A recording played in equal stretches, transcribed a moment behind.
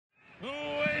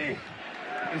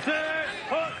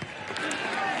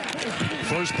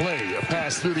First play, a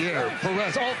pass through the air.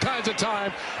 Perez, all kinds of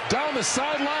time. Down the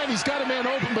sideline, he's got a man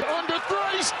open, but under throw,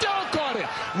 he still caught it.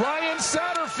 Ryan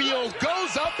Satterfield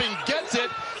goes up and gets it.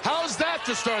 How's that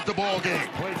to start the ball game?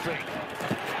 Play fake.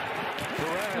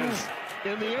 Perez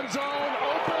in the end zone,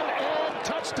 open and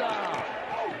touchdown.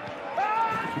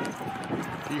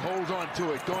 He holds on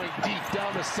to it, going deep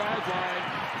down the sideline.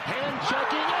 Hand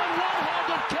checking and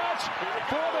one-handed catch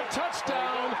for the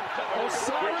touchdown.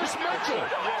 Osiris Mitchell.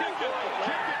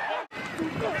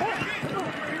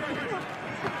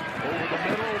 Over the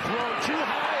middle, thrown too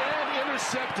high and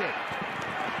intercepted.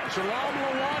 Shalom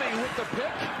Lawani with the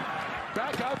pick.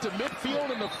 Back out to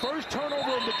midfield, and the first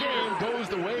turnover of the game goes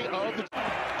the way of the...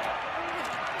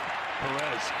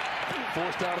 Perez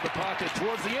forced out of the pocket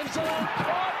towards the end zone.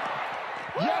 Caught!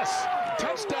 Yes!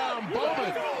 Touchdown,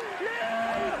 Bowman!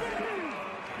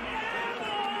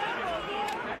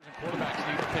 Quarterbacks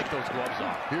need to take those gloves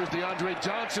off. Here's DeAndre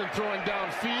Johnson throwing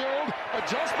downfield.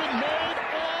 Adjustment made,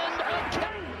 and a catch.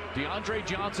 DeAndre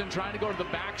Johnson trying to go to the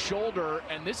back shoulder,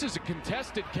 and this is a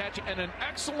contested catch and an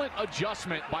excellent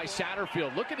adjustment by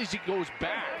Satterfield. Look at as he goes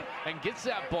back and gets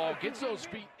that ball, gets those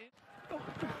feet in.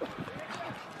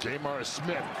 Jamar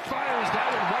Smith fires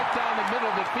that one right down the middle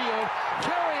of the field.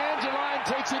 Kerry Angeline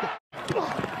takes it.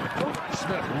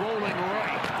 Smith rolling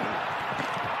right.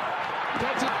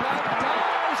 Gets it back,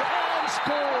 dives, and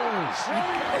scores.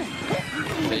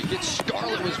 Take it.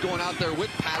 Scarlett was going out there with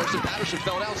Patterson. Patterson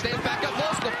fell down, stands back up,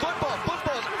 lost the football.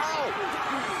 Football's out.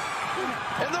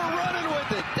 And they're running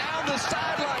with it. Down the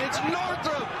sideline. It's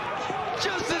Northrup.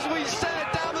 Just as we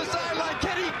said, down the sideline.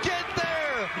 Can he get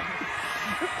there?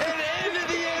 And into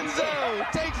the end zone.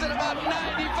 Takes it about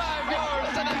 95 yards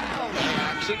to the house.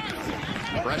 Action.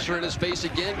 Pressure in his face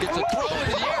again. Gets a throw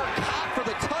into the air. Caught for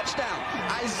the touchdown.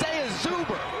 Isaiah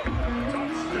Zuber.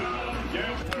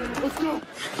 Let's go.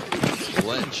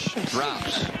 Lynch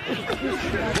drops.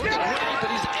 Looking around, but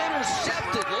he's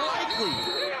intercepted.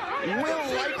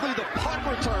 Likely the punt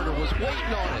returner was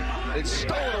waiting on it. It's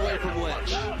stolen away from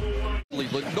Lynch.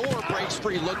 Lenore breaks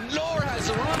free. Lenore has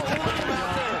a little room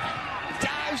out there.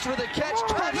 Dives for the catch.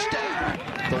 Touchdown.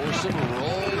 Thorson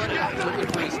rolling out, looking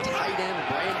for his tight end,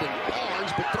 Brandon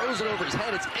Barnes, but throws it over his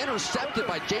head. It's intercepted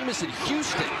by Jamison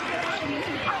Houston.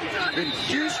 And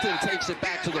Houston takes it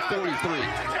back to the 43.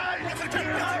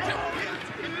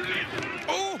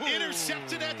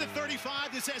 Intercepted at the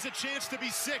 35. This has a chance to be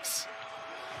 6.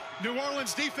 New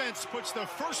Orleans defense puts the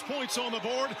first points on the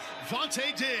board.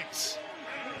 Vontae Diggs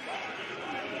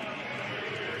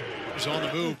is on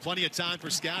the move. Plenty of time for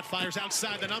Scott. Fires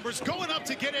outside the numbers. Going up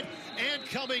to get it and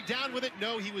coming down with it.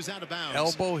 No, he was out of bounds.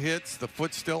 Elbow hits. The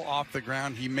foot still off the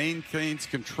ground. He maintains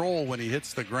control when he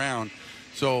hits the ground.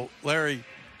 So, Larry,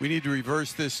 we need to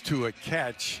reverse this to a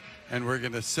catch. And we're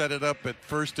going to set it up at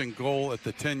 1st and goal at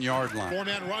the 10-yard line.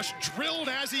 4-man rush drilled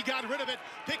as he got rid of it.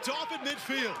 Picked off at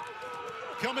midfield.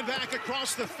 Coming back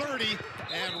across the 30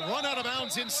 and run out of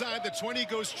bounds inside the 20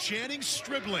 goes Channing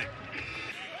Stribling.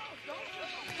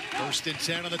 1st and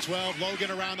 10 on the 12.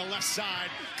 Logan around the left side.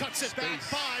 Cuts it back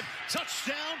 5.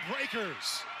 Touchdown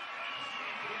Breakers.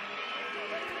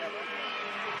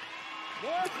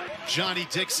 Johnny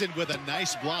Dixon with a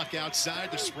nice block outside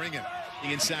to spring him.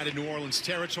 The inside of New Orleans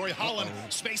territory. Holland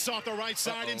space off the right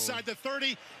side inside the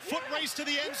 30. Foot race to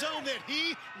the end zone that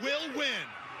he will win.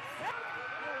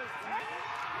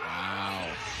 Wow.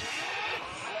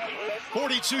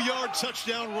 42-yard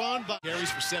touchdown run. Carries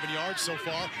for 7 yards so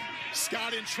far.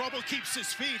 Scott in trouble, keeps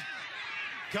his feet.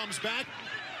 Comes back.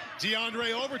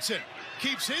 DeAndre Overton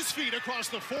keeps his feet across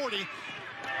the 40.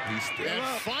 And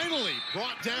finally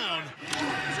brought down.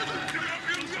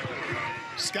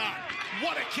 Scott,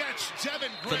 what a catch,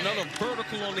 Devin Gray. It's another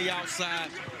vertical on the outside,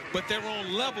 but they're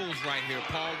on levels right here,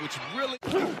 Paul, which really...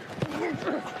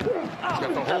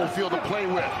 Got the whole field to play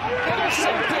with.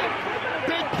 Intercepted!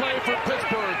 Big play for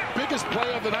Pittsburgh. Biggest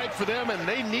play of the night for them, and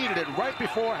they needed it right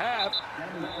before half.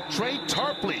 Trey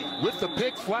Tarpley with the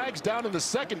pick, flags down in the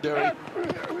secondary.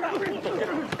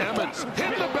 Emmons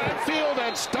hit the backfield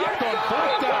and stopped on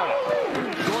 4th down.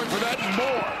 Going for that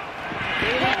more.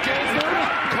 Bailey Gaither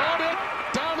caught it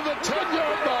down to the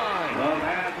 10-yard line.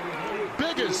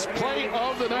 Biggest play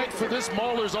of the night for this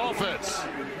Maulers offense.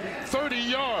 30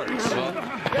 yards.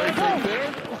 Play fake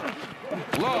there.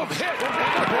 Love hit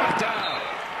and brought down.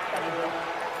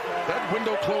 That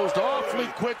window closed awfully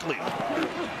quickly.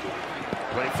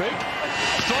 Play fake.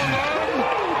 Strong arm.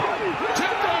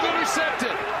 Tipped and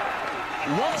intercepted.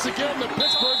 Once again, the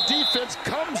Pittsburgh defense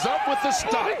comes up with the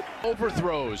stop.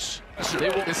 Overthrows. They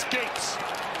will escapes.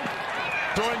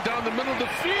 Throwing down the middle of the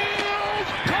field.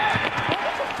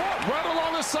 Caught. Right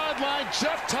along the sideline.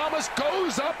 Jeff Thomas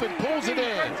goes up and pulls it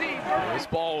in. This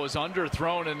ball was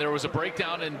underthrown, and there was a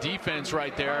breakdown in defense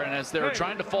right there. And as they were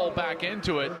trying to fall back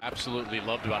into it, absolutely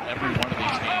loved about every one of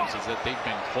these games is that they've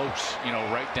been close, you know,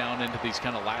 right down into these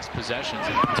kind of last possessions,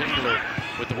 in particular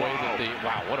with the way that they,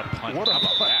 wow, what a punt. What a How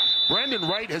about punt. that? Brandon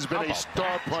Wright has been a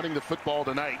star punting the football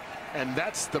tonight, and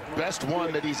that's the best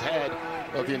one that he's had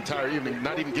of the entire evening,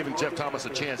 not even giving Jeff Thomas a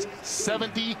chance.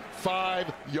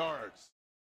 75 yards.